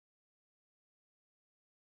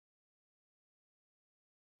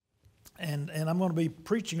And I'm going to be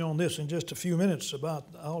preaching on this in just a few minutes about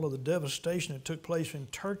all of the devastation that took place in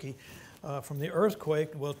Turkey from the earthquake.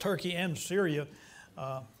 Well, Turkey and Syria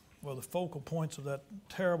were the focal points of that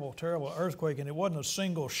terrible, terrible earthquake. And it wasn't a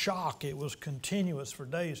single shock. It was continuous for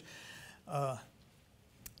days. Over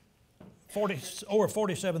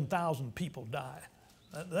 47,000 people died.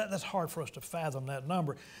 That's hard for us to fathom that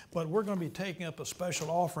number. But we're going to be taking up a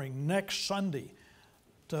special offering next Sunday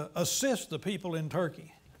to assist the people in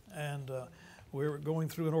Turkey. And we're going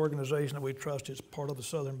through an organization that we trust is part of the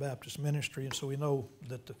Southern Baptist Ministry, and so we know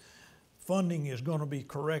that the funding is going to be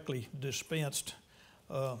correctly dispensed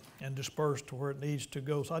and dispersed to where it needs to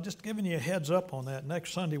go. So I'm just giving you a heads up on that.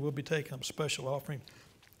 Next Sunday we'll be taking up a special offering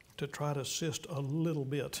to try to assist a little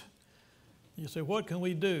bit. You say, what can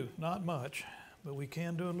we do? Not much, but we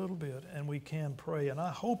can do a little bit, and we can pray. And I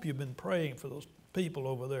hope you've been praying for those people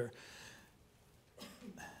over there.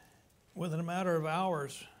 Within a matter of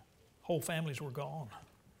hours, whole families were gone.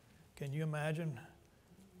 Can you imagine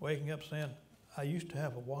waking up saying, I used to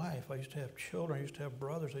have a wife, I used to have children, I used to have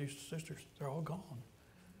brothers, I used to have sisters, they're all gone.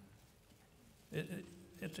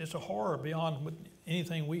 It's a horror beyond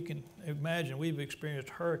anything we can imagine. We've experienced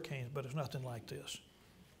hurricanes, but it's nothing like this.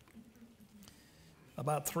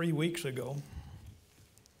 About 3 weeks ago,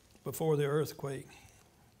 before the earthquake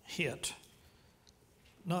hit,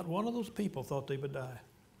 not one of those people thought they would die.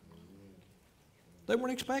 They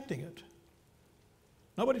weren't expecting it.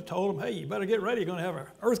 Nobody told them, hey, you better get ready. You're going to have an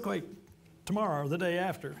earthquake tomorrow or the day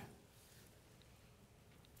after.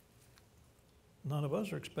 None of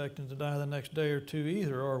us are expecting to die the next day or two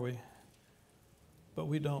either, are we? But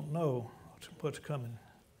we don't know what's coming.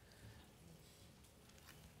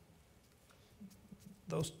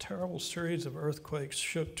 Those terrible series of earthquakes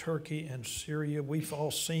shook Turkey and Syria. We've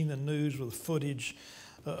all seen the news with footage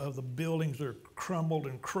of the buildings that are crumbled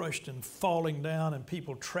and crushed and falling down and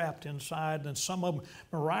people trapped inside, and some of them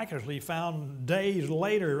miraculously found days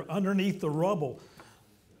later underneath the rubble.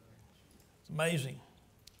 It's amazing.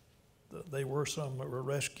 There were some that were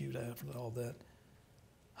rescued after all that.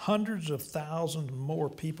 Hundreds of thousands more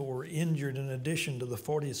people were injured in addition to the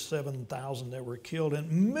 47,000 that were killed,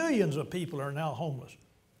 and millions of people are now homeless.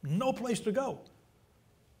 No place to go.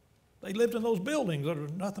 They lived in those buildings that are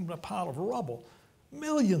nothing but a pile of rubble.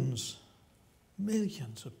 Millions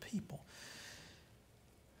of people.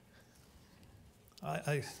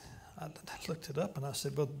 I looked it up and I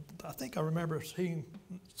said, well, I think I remember seeing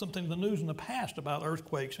something in the news in the past about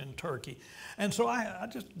earthquakes in Turkey. And so I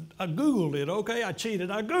Googled it, okay? I cheated.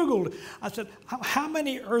 I Googled it. I said, how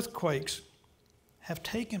many earthquakes have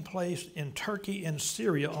taken place in Turkey and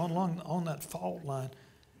Syria on that fault line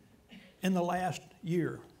in the last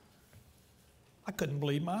year? I couldn't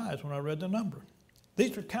believe my eyes when I read the number.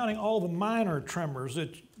 These are counting all the minor tremors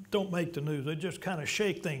that don't make the news. They just kind of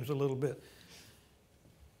shake things a little bit.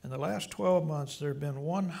 In the last 12 months, there have been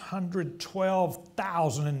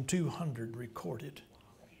 112,200 recorded.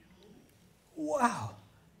 Wow.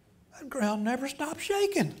 That ground never stopped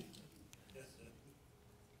shaking.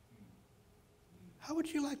 How would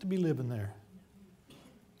you like to be living there?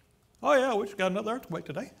 Oh, yeah, we just got another earthquake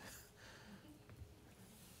today.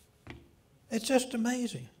 It's just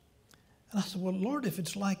amazing. And I said, well, Lord, if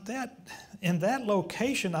it's like that, in that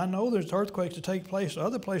location, I know there's earthquakes that take place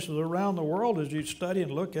other places around the world as you study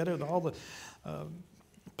and look at it, all the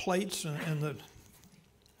plates and the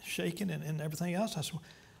shaking and everything else. I said, well,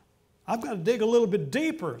 I've got to dig a little bit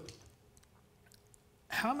deeper.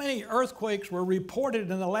 How many earthquakes were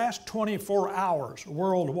reported in the last 24 hours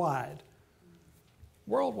worldwide?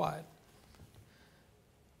 Worldwide.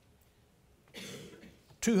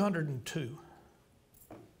 202.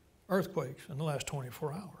 Earthquakes in the last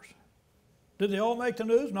 24 hours. Did they all make the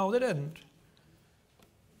news? No, they didn't.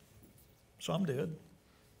 Some did.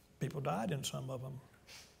 People died in some of them.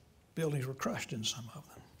 Buildings were crushed in some of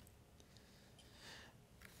them.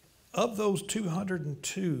 Of those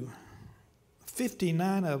 202,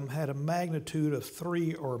 59 of them had a magnitude of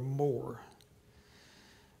 3 or more.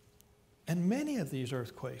 And many of these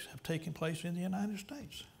earthquakes have taken place in the United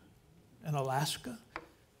States. In Alaska,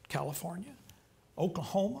 California,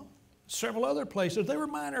 Oklahoma, several other places. They were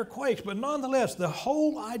minor quakes, but nonetheless, the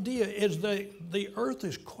whole idea is that the earth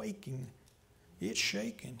is quaking. It's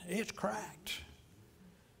shaking. It's cracked.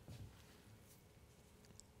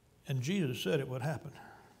 And Jesus said it would happen.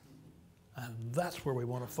 And that's where we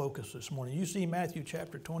want to focus this morning. You see Matthew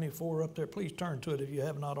chapter 24 up there. Please turn to it if you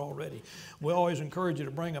have not already. We always encourage you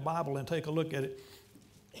to bring a Bible and take a look at it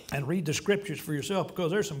and read the scriptures for yourself,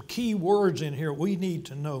 because there's some key words in here we need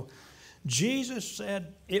to know. Jesus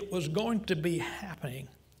said it was going to be happening,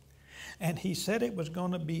 and he said it was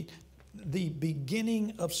going to be the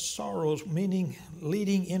beginning of sorrows, meaning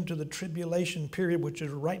leading into the tribulation period, which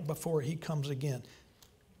is right before he comes again.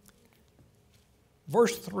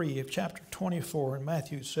 Verse 3 of chapter 24 in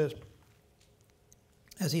Matthew says,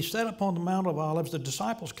 as he sat upon the Mount of Olives, the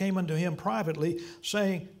disciples came unto him privately,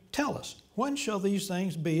 saying, tell us, when shall these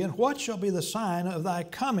things be, and what shall be the sign of thy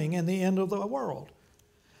coming and the end of the world?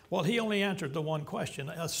 Well, he only answered the one question,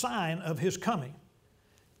 a sign of his coming.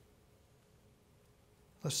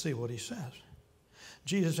 Let's see what he says.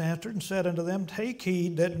 Jesus answered and said unto them, take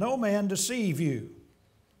heed that no man deceive you.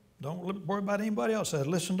 Don't worry about anybody else. Says,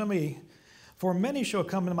 listen to me. For many shall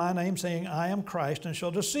come in my name, saying, I am Christ, and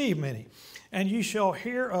shall deceive many. And ye shall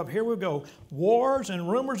hear of, here we go, wars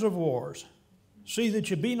and rumors of wars. See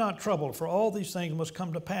that ye be not troubled, for all these things must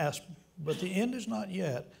come to pass, but the end is not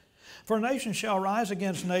yet. For nation shall rise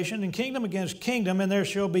against nation, and kingdom against kingdom, and there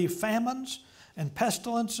shall be famines and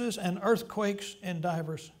pestilences and earthquakes in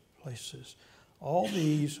divers places. All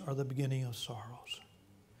these are the beginning of sorrows.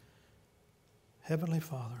 Heavenly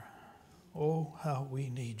Father, oh, how we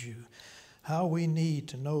need you. How we need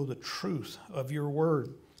to know the truth of your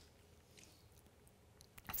word.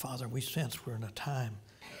 Father, we sense we're in a time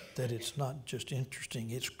that it's not just interesting,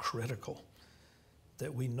 it's critical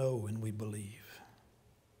that we know and we believe.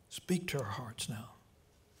 Speak to our hearts now,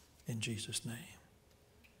 in Jesus' name.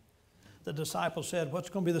 The disciples said, what's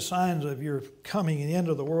going to be the signs of your coming and the end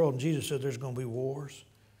of the world? And Jesus said, there's going to be wars.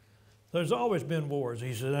 There's always been wars,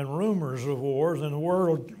 he said, and rumors of wars, and the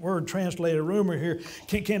word translated rumor here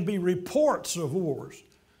can be reports of wars.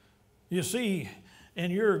 You see,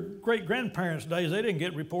 in your great-grandparents' days, they didn't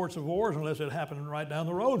get reports of wars unless it happened right down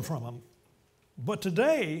the road from them. But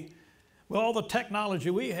today, with all the technology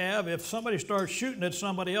we have, if somebody starts shooting at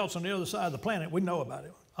somebody else on the other side of the planet, we know about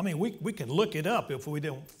it. I mean, we can look it up if we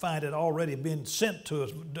don't find it already being sent to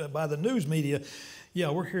us by the news media. Yeah,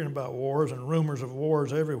 we're hearing about wars and rumors of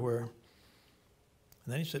wars everywhere.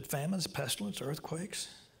 And then he said, famines, pestilence, earthquakes.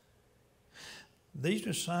 These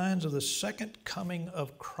are signs of the second coming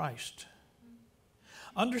of Christ.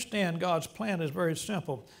 Understand God's plan is very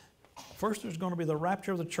simple. First, there's going to be the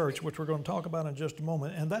rapture of the church, which we're going to talk about in just a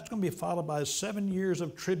moment, and that's going to be followed by 7 years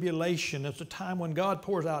of tribulation. It's a time when God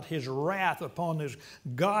pours out his wrath upon this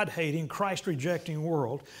God-hating, Christ-rejecting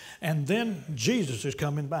world, and then Jesus is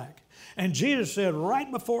coming back. And Jesus said, right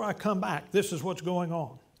before I come back, this is what's going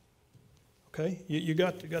on. Okay, you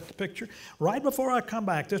got the picture? Right before I come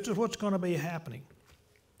back, this is what's going to be happening.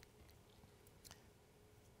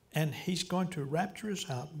 And he's going to rapture us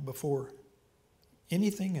out before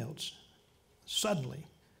anything else, suddenly,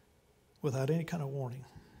 without any kind of warning.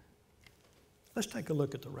 Let's take a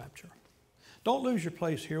look at the rapture. Don't lose your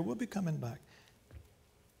place here. We'll be coming back.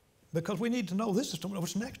 Because we need to know this is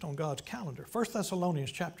what's next on God's calendar. 1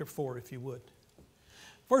 Thessalonians chapter 4, if you would.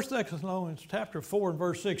 1 Thessalonians chapter 4 and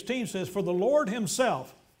verse 16 says, for the Lord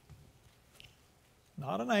himself,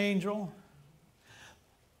 not an angel,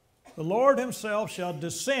 the Lord himself shall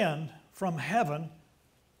descend from heaven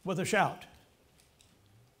with a shout.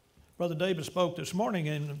 Brother David spoke this morning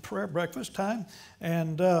in prayer breakfast time,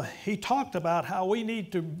 and he talked about how we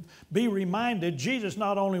need to be reminded Jesus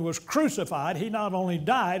not only was crucified, he not only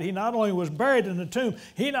died, he not only was buried in the tomb,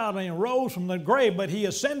 he not only rose from the grave, but he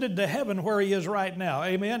ascended to heaven where he is right now.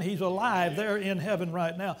 Amen? He's alive there in heaven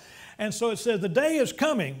right now. And so it says the day is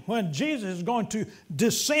coming when Jesus is going to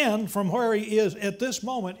descend from where he is at this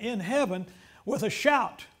moment in heaven with a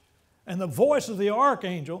shout and the voice of the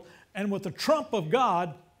archangel and with the trump of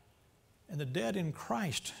God. And the dead in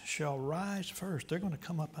Christ shall rise first. They're going to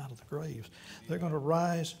come up out of the graves. They're going to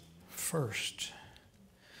rise first.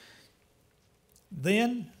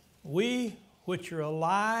 Then we which are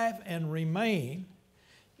alive and remain,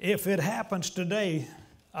 if it happens today,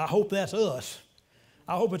 I hope that's us.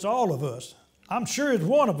 I hope it's all of us. I'm sure it's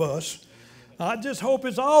one of us. I just hope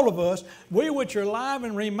it's all of us. We which are alive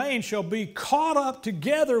and remain shall be caught up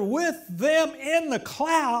together with them in the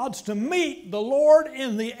clouds to meet the Lord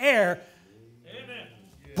in the air.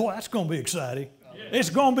 Boy, that's going to be exciting. It's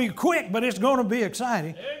going to be quick, but it's going to be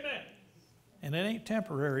exciting. Amen. And it ain't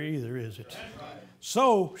temporary either, is it? Right.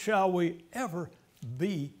 So shall we ever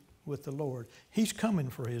be with the Lord. He's coming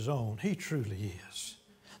for his own. He truly is.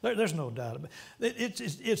 There's no doubt about it.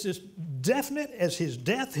 It's as definite as his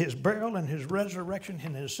death, his burial, and his resurrection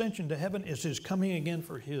and his ascension to heaven is his coming again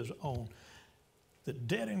for his own. The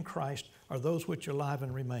dead in Christ are those which are alive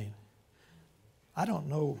and remain. I don't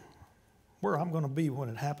know where I'm going to be when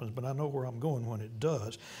it happens, but I know where I'm going when it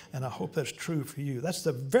does. And I hope that's true for you. That's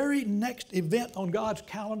the very next event on God's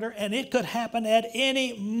calendar, and it could happen at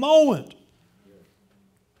any moment.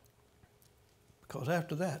 Because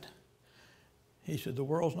after that, He said, the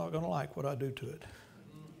world's not going to like what I do to it.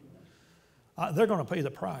 They're going to pay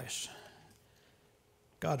the price.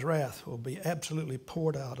 God's wrath will be absolutely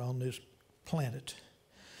poured out on this planet.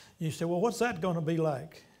 You say, well, what's that going to be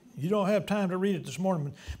like? You don't have time to read it this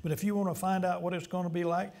morning, but if you want to find out what it's going to be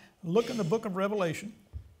like, look in the book of Revelation.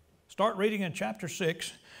 Start reading in chapter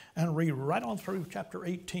 6 and read right on through chapter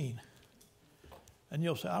 18. And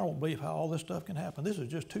you'll say, I don't believe how all this stuff can happen. This is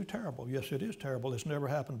just too terrible. Yes, it is terrible. It's never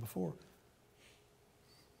happened before.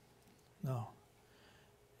 No.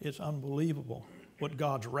 It's unbelievable what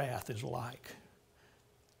God's wrath is like.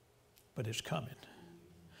 But it's coming.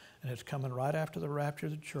 And it's coming right after the rapture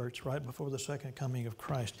of the church, right before the second coming of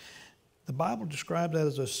Christ. The Bible describes that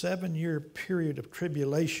as a 7-year period of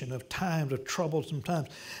tribulation, of times, of troublesome times.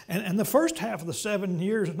 And the first half of the 7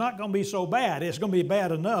 years is not going to be so bad. It's going to be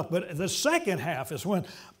bad enough. But the second half is when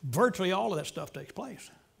virtually all of that stuff takes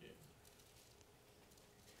place.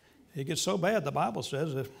 It gets so bad, the Bible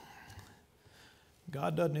says, if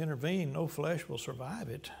God doesn't intervene, no flesh will survive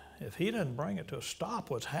it. If He doesn't bring it to a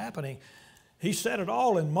stop, what's happening, He set it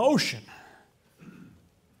all in motion.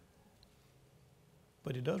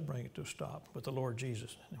 But He does bring it to a stop with the Lord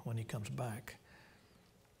Jesus when He comes back.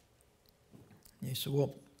 You say,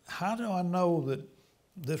 well, how do I know that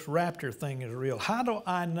this rapture thing is real? How do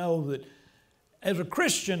I know that as a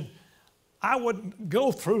Christian, I wouldn't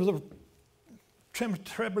go through the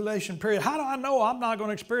tribulation period? How do I know I'm not going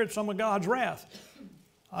to experience some of God's wrath?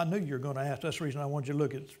 I knew you were going to ask. That's the reason I wanted you to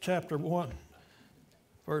look at chapter 5,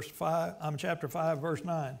 verse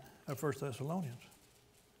 9 of 1 Thessalonians.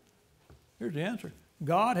 Here's the answer.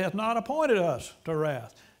 God hath not appointed us to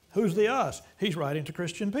wrath. Who's the us? He's writing to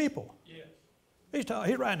Christian people. Yes.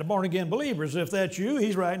 He's writing to born-again believers. If that's you,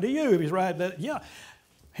 He's writing to you. If He's writing that,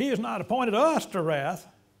 He has not appointed us to wrath,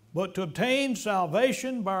 but to obtain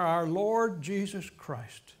salvation by our Lord Jesus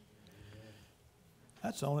Christ.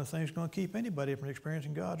 That's the only thing that's going to keep anybody from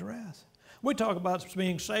experiencing God's wrath. We talk about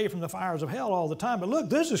being saved from the fires of hell all the time, but look,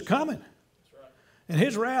 this is coming. That's right. And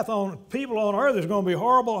His wrath on people on earth is going to be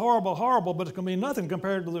horrible, horrible, horrible, but it's going to be nothing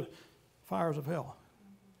compared to the fires of hell.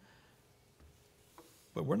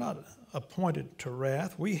 But we're not appointed to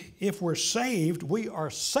wrath. If we're saved, we are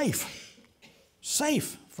safe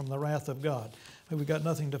from the wrath of God. We've got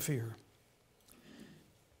nothing to fear.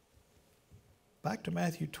 Back to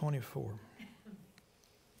Matthew 24.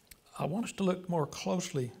 I want us to look more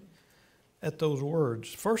closely at those words.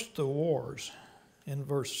 First, the wars in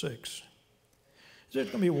verse 6. There's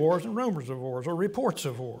going to be wars and rumors of wars or reports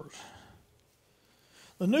of wars.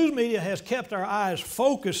 The news media has kept our eyes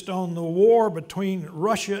focused on the war between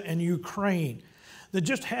Russia and Ukraine that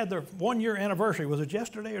just had their 1-year anniversary. Was it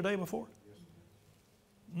yesterday or the day before?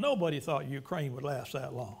 Nobody thought Ukraine would last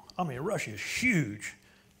that long. I mean, Russia is huge.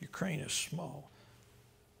 Ukraine is small.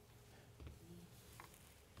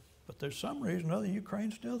 But there's some reason or other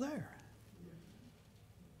Ukraine's still there.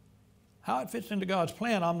 How it fits into God's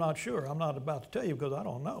plan, I'm not sure. I'm not about to tell you because I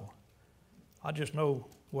don't know. I just know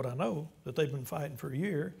what I know, that they've been fighting for a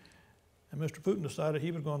year. And Mr. Putin decided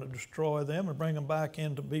he was going to destroy them and bring them back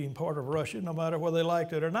into being part of Russia, no matter whether they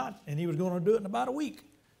liked it or not. And he was going to do it in about a week.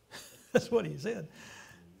 That's what he said.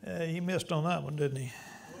 He missed on that one, didn't he?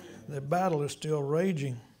 The battle is still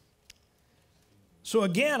raging. So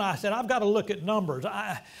again, I said, I've got to look at numbers.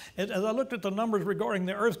 As I looked at the numbers regarding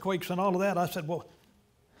the earthquakes and all of that, I said, well,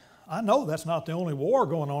 I know that's not the only war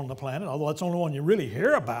going on the planet, although that's the only one you really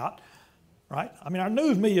hear about, right? I mean, our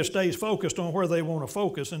news media stays focused on where they want to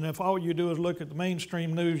focus, and if all you do is look at the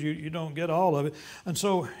mainstream news, you don't get all of it. And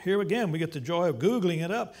so here again, we get the joy of Googling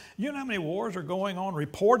it up. You know how many wars are going on,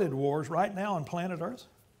 reported wars, right now on planet Earth?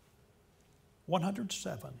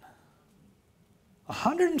 107.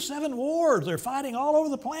 107 wars. They're fighting all over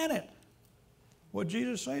the planet. What did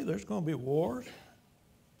Jesus say? There's going to be wars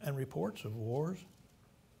and reports of wars.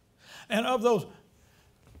 And of those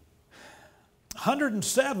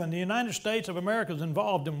 107, the United States of America is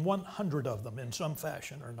involved in 100 of them in some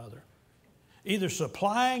fashion or another. Either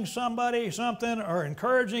supplying somebody something or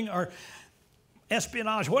encouraging or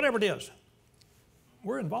espionage, whatever it is.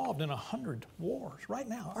 We're involved in 100 wars right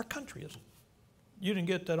now. Our country is. You didn't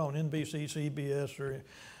get that on NBC, CBS, or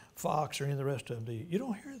Fox, or any of the rest of them, do you? You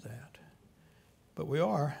don't hear that. But we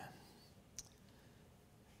are.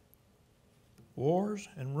 Wars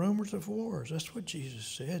and rumors of wars. That's what Jesus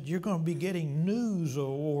said. You're going to be getting news of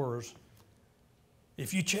wars.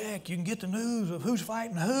 If you check, you can get the news of who's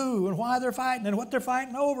fighting who and why they're fighting and what they're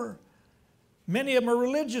fighting over. Many of them are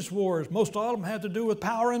religious wars. Most all of them have to do with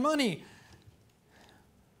power and money.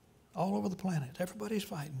 All over the planet. Everybody's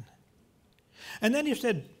fighting. And then he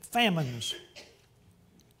said famines.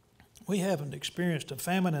 We haven't experienced a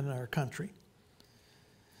famine in our country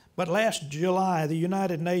But last July, the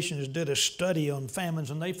United Nations did a study on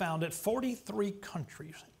famines, and they found that 43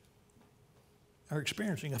 countries are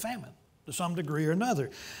experiencing a famine to some degree or another.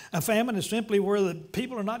 A famine is simply where the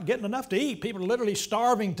people are not getting enough to eat. People are literally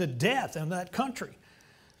starving to death in that country.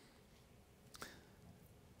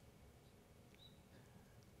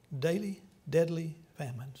 Daily, deadly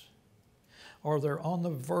famines. Or they're on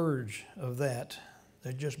the verge of that.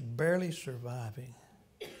 They're just barely surviving.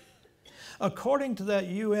 According to that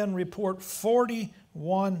UN report,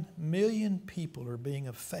 41 million people are being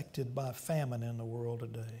affected by famine in the world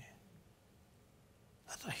today.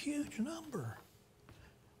 That's a huge number.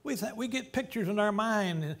 We get pictures in our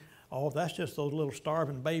mind, and, oh, that's just those little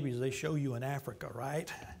starving babies they show you in Africa,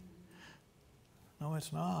 right? No,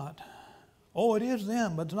 it's not. Oh, it is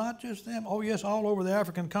them, but it's not just them. Oh, yes, all over the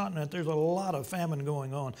African continent, there's a lot of famine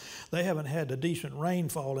going on. They haven't had a decent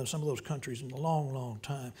rainfall in some of those countries in a long, long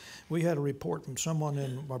time. We had a report from someone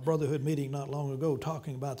in our brotherhood meeting not long ago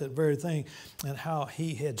talking about that very thing and how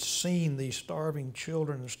he had seen these starving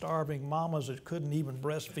children and starving mamas that couldn't even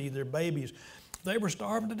breastfeed their babies. They were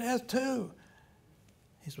starving to death too.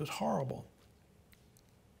 It was horrible.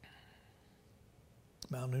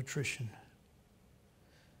 Malnutrition.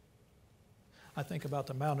 I think about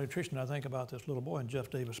the malnutrition. I think about this little boy in Jeff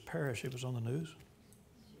Davis Parish. It was on the news.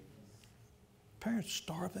 Parents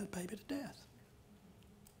starved that baby to death.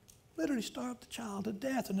 Literally starved the child to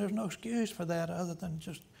death, and there's no excuse for that other than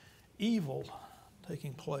just evil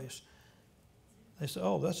taking place. They say,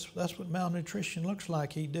 oh, that's what malnutrition looks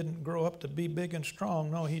like. He didn't grow up to be big and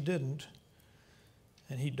strong. No, he didn't.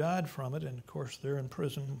 And he died from it, and of course they're in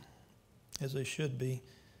prison as they should be.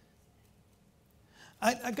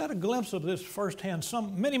 I got a glimpse of this firsthand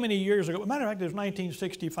many, many years ago. As a matter of fact, it was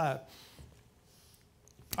 1965.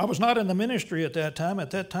 I was not in the ministry at that time. At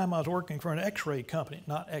that time, I was working for an X-ray company.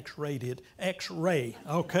 Not X-rated, X-ray,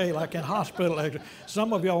 okay, like in hospital X-ray.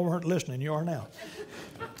 Some of y'all weren't listening. You are now.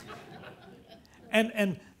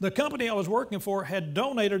 And the company I was working for had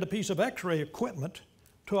donated a piece of X-ray equipment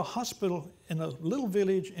to a hospital in a little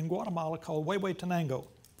village in Guatemala called Huehuetenango.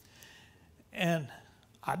 And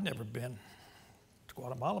I'd never been to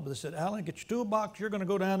Guatemala, but they said, Alan, get your toolbox, you're going to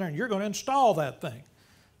go down there and you're going to install that thing.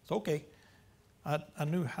 It's okay. I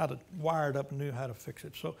knew how to wire it up and knew how to fix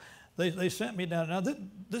it. So they sent me down. Now,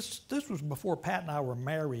 this was before Pat and I were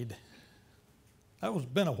married. That was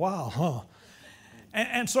been a while, huh?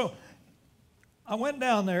 And so I went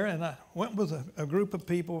down there, and I went with a group of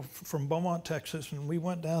people from Beaumont, Texas, and we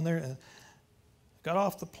went down there and got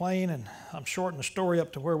off the plane, and I'm shortening the story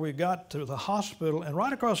up to where we got to the hospital. And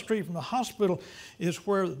right across the street from the hospital is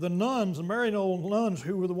where the nuns, the married old nuns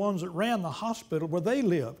who were the ones that ran the hospital, where they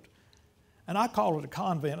lived. And I call it a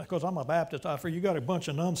convent because I'm a Baptist. I figure you got a bunch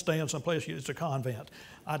of nuns staying someplace, it's a convent.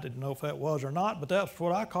 I didn't know if that was or not, but that's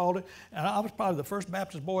what I called it. And I was probably the first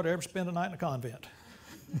Baptist boy to ever spend a night in a convent.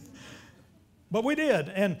 But we did.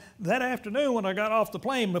 And that afternoon when I got off the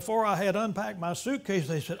plane, before I had unpacked my suitcase,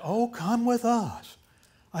 they said, oh, come with us.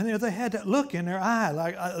 I mean, they had that look in their eye,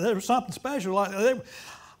 like there was something special.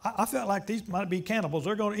 I felt like these might be cannibals.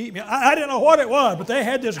 They're going to eat me. I didn't know what it was, but they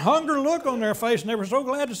had this hunger look on their face, and they were so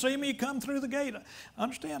glad to see me come through the gate.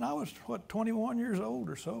 Understand, I was, 21 years old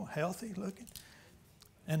or so, healthy looking.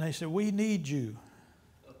 And they said, we need you.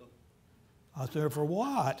 I said, for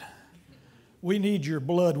what? We need your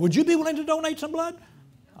blood. Would you be willing to donate some blood?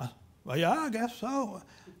 Well, yeah, I guess so.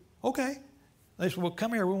 Okay. They said, well,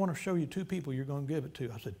 come here. We want to show you two people you're going to give it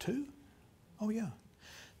to. I said, two? Oh, yeah.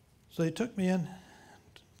 So they took me in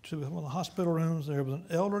to one of the hospital rooms. There was an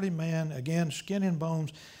elderly man, again, skin and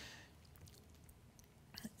bones.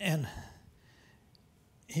 And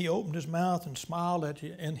he opened his mouth and smiled at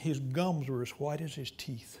you, and his gums were as white as his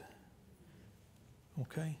teeth.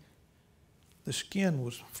 Okay? The skin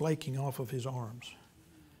was flaking off of his arms.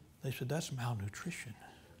 They said, that's malnutrition.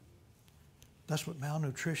 That's what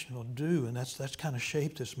malnutrition will do, and that's kind of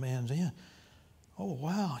shape this man's in. Oh,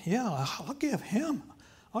 wow, yeah, I'll give him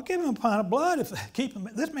a pint of blood if they keep him.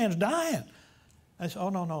 This man's dying. I said, oh,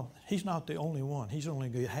 no, he's not the only one. He's only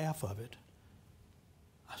going to get half of it.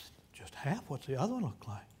 I said, just half? What's the other one look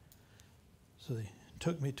like? So they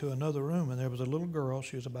took me to another room, and there was a little girl.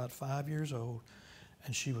 She was about 5 years old,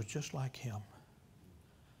 and she was just like him.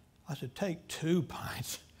 I said, take 2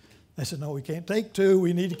 pints. They said, no, we can't take 2.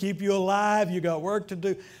 We need to keep you alive. You got work to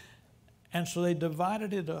do. And so they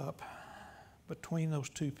divided it up between those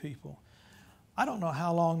 2 people. I don't know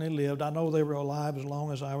how long they lived. I know they were alive as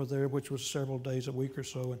long as I was there, which was several days, a week or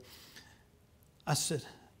so. And I said,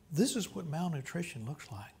 this is what malnutrition looks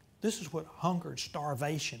like. This is what hunger and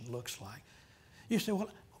starvation looks like. You say, well,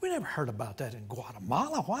 we never heard about that in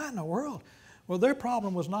Guatemala. Why in the world? Well, their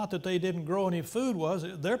problem was not that they didn't grow any food.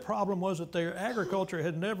 Their problem was that their agriculture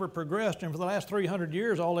had never progressed, and for the last 300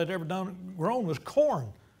 years, all they'd ever grown was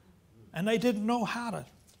corn. And they didn't know how to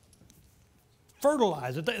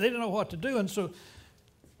fertilize it. They didn't know what to do, and so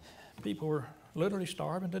people were literally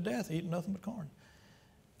starving to death, eating nothing but corn.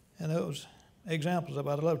 And those examples of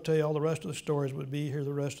it, I'd love to tell you all the rest of the stories, would be here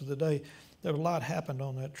the rest of the day. There was a lot happened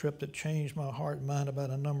on that trip that changed my heart and mind about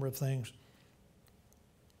a number of things.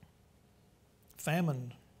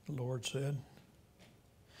 Famine, the Lord said.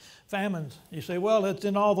 Famines. You say, well, it's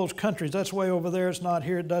in all those countries. That's way over there. It's not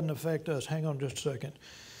here. It doesn't affect us. Hang on just a second.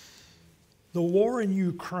 The war in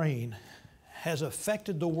Ukraine has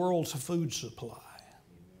affected the world's food supply.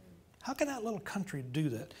 How can that little country do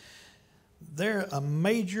that? They're a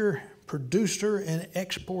major producer and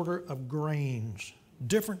exporter of grains,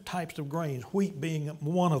 different types of grains, wheat being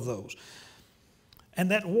one of those. And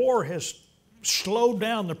that war has slowed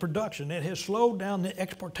down the production. It has slowed down the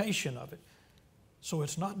exportation of it. So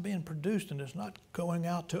it's not being produced, and it's not going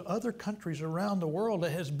out to other countries around the world.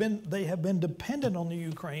 They have been dependent on the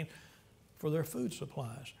Ukraine for their food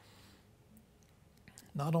supplies.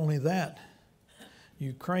 Not only that,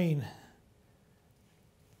 Ukraine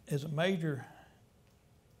is a major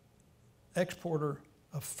exporter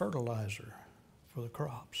of fertilizer for the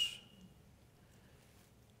crops.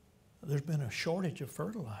 There's been a shortage of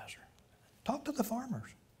fertilizer. Talk to the farmers.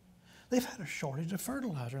 They've had a shortage of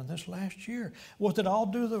fertilizer in this last year. Was it all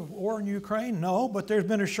due to the war in Ukraine? No, but there's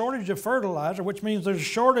been a shortage of fertilizer, which means there's a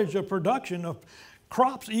shortage of production of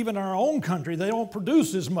crops. Even in our own country, they don't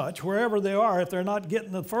produce as much wherever they are if they're not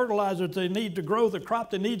getting the fertilizer that they need to grow the crop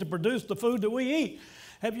they need to produce the food that we eat.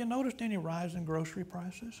 Have you noticed any rise in grocery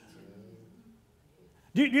prices?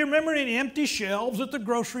 Do you remember any empty shelves at the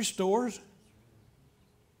grocery stores?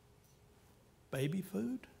 Baby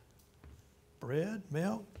food? Bread,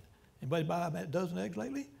 milk. Anybody buy a dozen eggs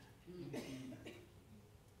lately?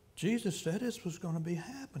 Jesus said this was going to be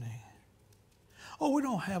happening. Oh, we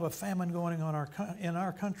don't have a famine going on in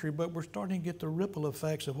our country, but we're starting to get the ripple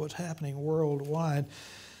effects of what's happening worldwide.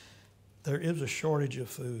 There is a shortage of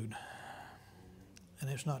food,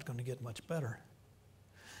 and it's not going to get much better.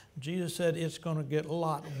 Jesus said it's going to get a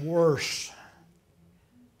lot worse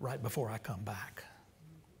right before I come back.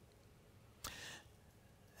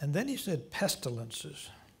 And then he said pestilences.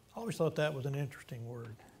 I always thought that was an interesting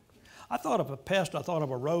word. I thought of a pest, I thought of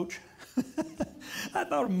a roach. I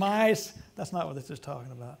thought of mice. That's not what this is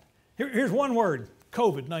talking about. Here's one word,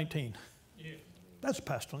 COVID-19. Yeah. That's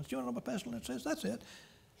pestilence. You want to know what pestilence is? That's it.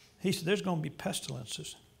 He said there's going to be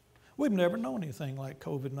pestilences. We've never known anything like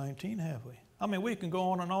COVID-19, have we? I mean, we can go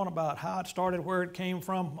on and on about how it started, where it came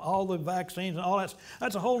from, all the vaccines and all that.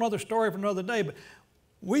 That's a whole other story for another day. But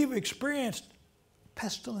we've experienced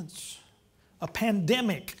pestilence, a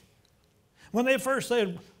pandemic. When they first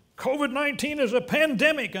said, COVID-19 is a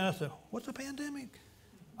pandemic, and I said, what's a pandemic?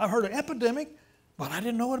 I've heard of epidemic, but I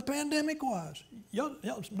didn't know what a pandemic was. Y'all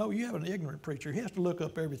know you have an ignorant preacher. He has to look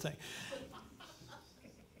up everything.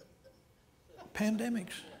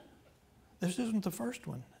 Pandemics. This isn't the first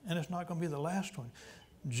one, and it's not going to be the last one.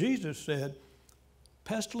 Jesus said,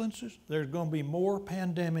 pestilences, there's going to be more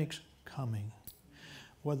pandemics coming.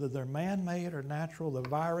 Whether they're man-made or natural, the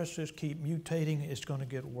viruses keep mutating, it's going to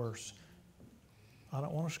get worse. I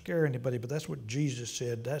don't want to scare anybody, but that's what Jesus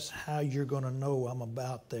said. That's how you're going to know I'm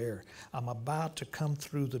about there. I'm about to come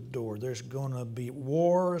through the door. There's going to be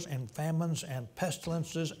wars and famines and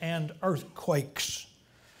pestilences and earthquakes.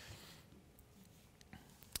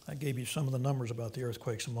 I gave you some of the numbers about the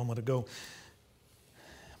earthquakes a moment ago.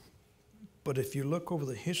 But if you look over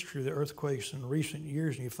the history of the earthquakes in recent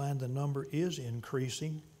years, and you find the number is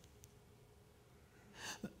increasing.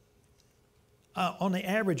 On the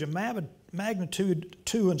average, a magnitude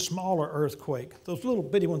 2 and smaller earthquake, those little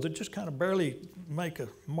bitty ones that just kind of barely make a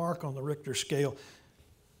mark on the Richter scale,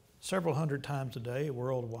 several hundred times a day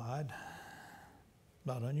worldwide.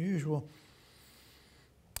 Not unusual.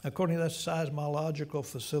 According to that seismological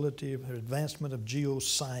facility of advancement of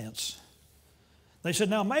geoscience. They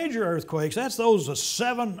said, now major earthquakes, that's those of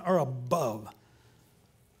 7 or above,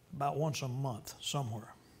 about once a month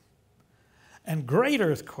somewhere. And great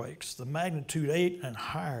earthquakes, the magnitude 8 and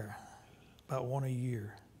higher, about one a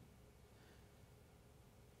year.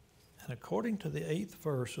 And according to the 8th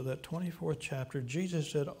verse of that 24th chapter,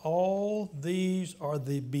 Jesus said, all these are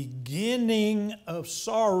the beginning of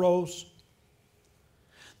sorrows.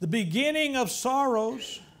 The beginning of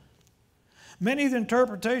sorrows. Many of the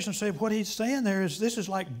interpretations say what he's saying there is this is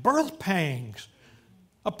like birth pangs.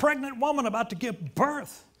 A pregnant woman about to give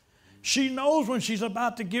birth. She knows when she's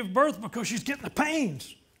about to give birth because she's getting the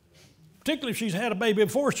pains. particularly if she's had a baby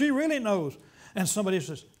before, she really knows. And somebody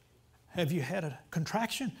says, have you had a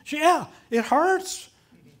contraction? Yeah, it hurts.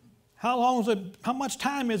 How much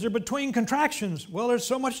time is there between contractions? Well, there's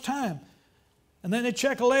so much time. And then they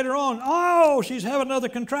check later on. Oh, she's having another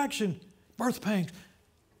contraction. Birth pains.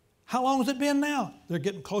 How long has it been now? They're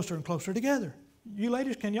getting closer and closer together. You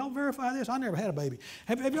ladies, can y'all verify this? I never had a baby.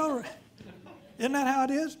 Have y'all ever? Isn't that how it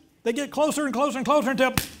is? They get closer and closer and closer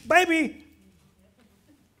until, baby.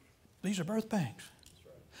 These are birth pangs.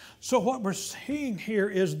 So what we're seeing here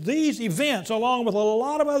is these events, along with a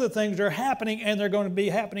lot of other things, are happening, and they're going to be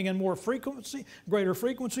happening in more frequency, greater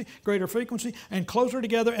frequency, and closer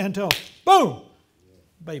together until, boom,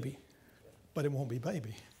 baby. But it won't be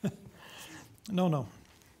baby. No.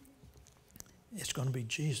 It's going to be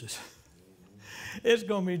Jesus. It's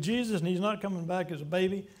going to be Jesus, and he's not coming back as a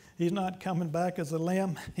baby. He's not coming back as a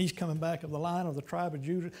lamb. He's coming back of the Lion of the tribe of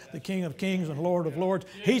Judah, the King of kings and Lord of lords.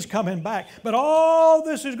 He's coming back. But all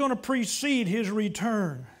this is going to precede his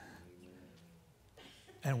return.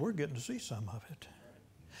 And we're getting to see some of it.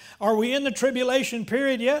 Are we in the tribulation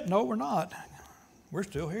period yet? No, we're not. We're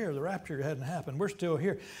still here. The rapture hadn't happened. We're still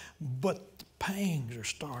here. But the pangs are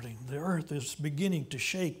starting. The earth is beginning to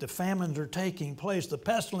shake. The famines are taking place. The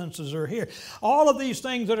pestilences are here. All of these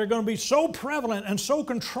things that are going to be so prevalent and so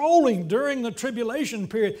controlling during the tribulation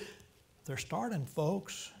period, they're starting,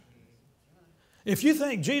 folks. If you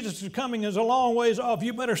think Jesus is coming is a long ways off,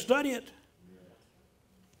 you better study it.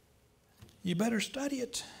 You better study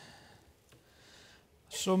it.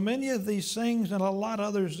 So many of these things and a lot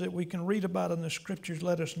others that we can read about in the Scriptures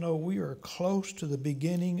let us know we are close to the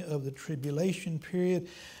beginning of the tribulation period.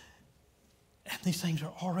 And these things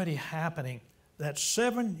are already happening. That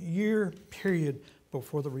 7-year period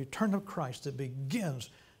before the return of Christ that begins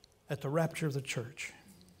at the rapture of the church.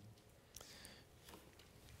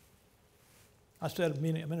 I said a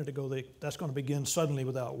minute ago that that's going to begin suddenly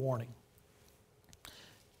without warning.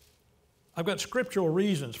 I've got scriptural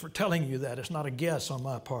reasons for telling you that. It's not a guess on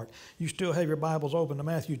my part. You still have your Bibles open to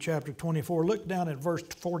Matthew chapter 24. Look down at verse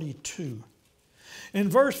 42. In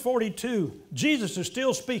verse 42, Jesus is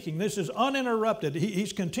still speaking. This is uninterrupted.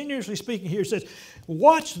 He's continuously speaking here. He says,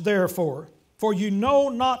 watch therefore, for you know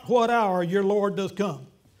not what hour your Lord doth come.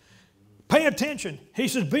 Pay attention. He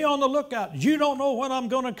says, be on the lookout. You don't know when I'm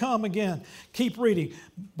going to come again. Keep reading.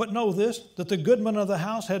 But know this, that the goodman of the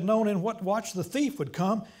house had known in what watch the thief would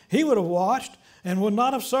come. He would have watched and would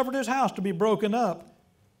not have suffered his house to be broken up.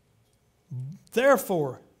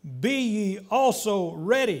 Therefore, be ye also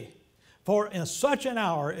ready, for in such an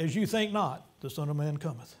hour as you think not, the Son of Man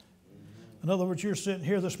cometh. In other words, you're sitting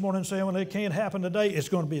here this morning saying, well, it can't happen today. It's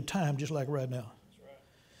going to be a time just like right now.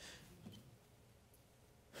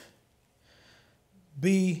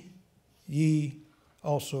 Be ye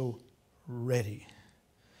also ready.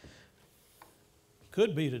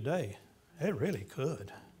 Could be today. It really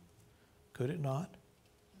could. Could it not?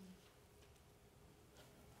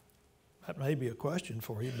 That may be a question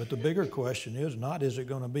for you, but the bigger question is not is it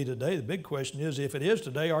going to be today. The big question is if it is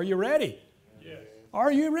today, are you ready? Yes.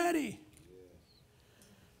 Are you ready?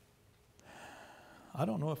 Yes. I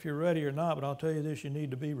don't know if you're ready or not, but I'll tell you this, you need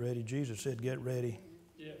to be ready. Jesus said, get ready.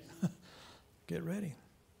 Yes. Get ready.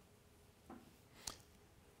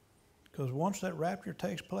 Because once that rapture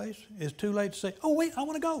takes place, it's too late to say, oh, wait, I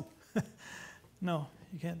want to go. No,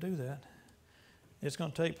 you can't do that. It's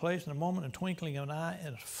going to take place in a moment, a twinkling of an eye,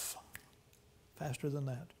 and it's faster than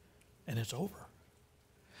that. And it's over.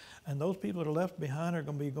 And those people that are left behind are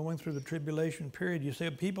going to be going through the tribulation period. You say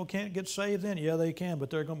people can't get saved then? Yeah, they can,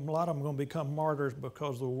 but a lot of them are going to become martyrs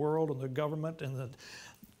because the world and the government and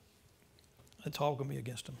it's all going to be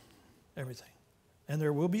against them. Everything. And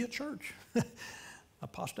there will be a church.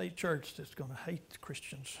 Apostate church that's going to hate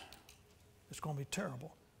Christians. It's going to be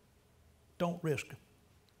terrible. Don't risk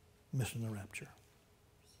missing the rapture.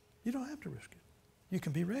 You don't have to risk it. You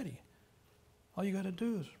can be ready. All you got to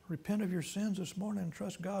do is repent of your sins this morning and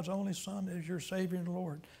trust God's only Son as your Savior and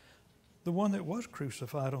Lord. The one that was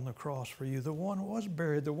crucified on the cross for you, the one who was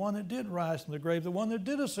buried, the one that did rise from the grave, the one that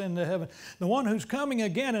did ascend to heaven, the one who's coming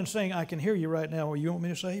again and saying, I can hear you right now. Well, you want me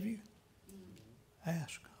to save you?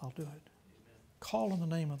 Ask. I'll do it. Call on the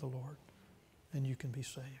name of the Lord, and you can be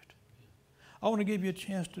saved. I want to give you a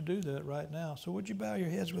chance to do that right now. So would you bow your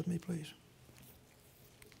heads with me, please?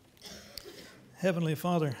 Heavenly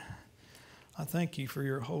Father, I thank you for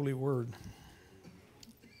your holy word.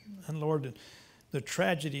 And Lord, the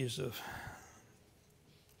tragedies of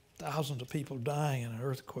thousands of people dying in an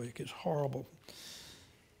earthquake is horrible.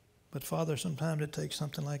 But Father, sometimes it takes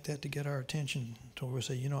something like that to get our attention to where we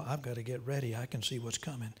say, you know, I've got to get ready. I can see what's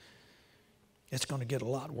coming. It's going to get a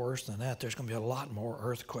lot worse than that. There's going to be a lot more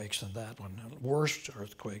earthquakes than that one. Worse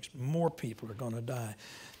earthquakes. More people are going to die.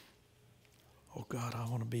 Oh God, I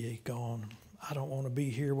want to be gone. I don't want to be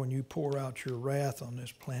here when you pour out your wrath on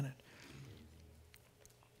this planet.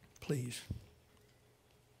 Please,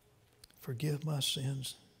 forgive my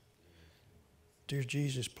sins. Dear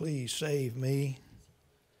Jesus, please save me.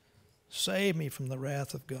 Save me from the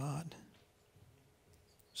wrath of God.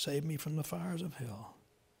 Save me from the fires of hell.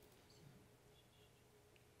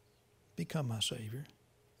 Become my Savior.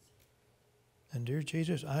 And dear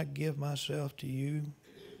Jesus, I give myself to you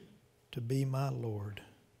to be my Lord.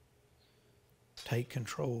 Take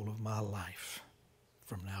control of my life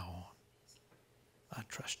from now on. I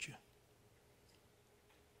trust you.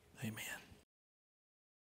 Amen.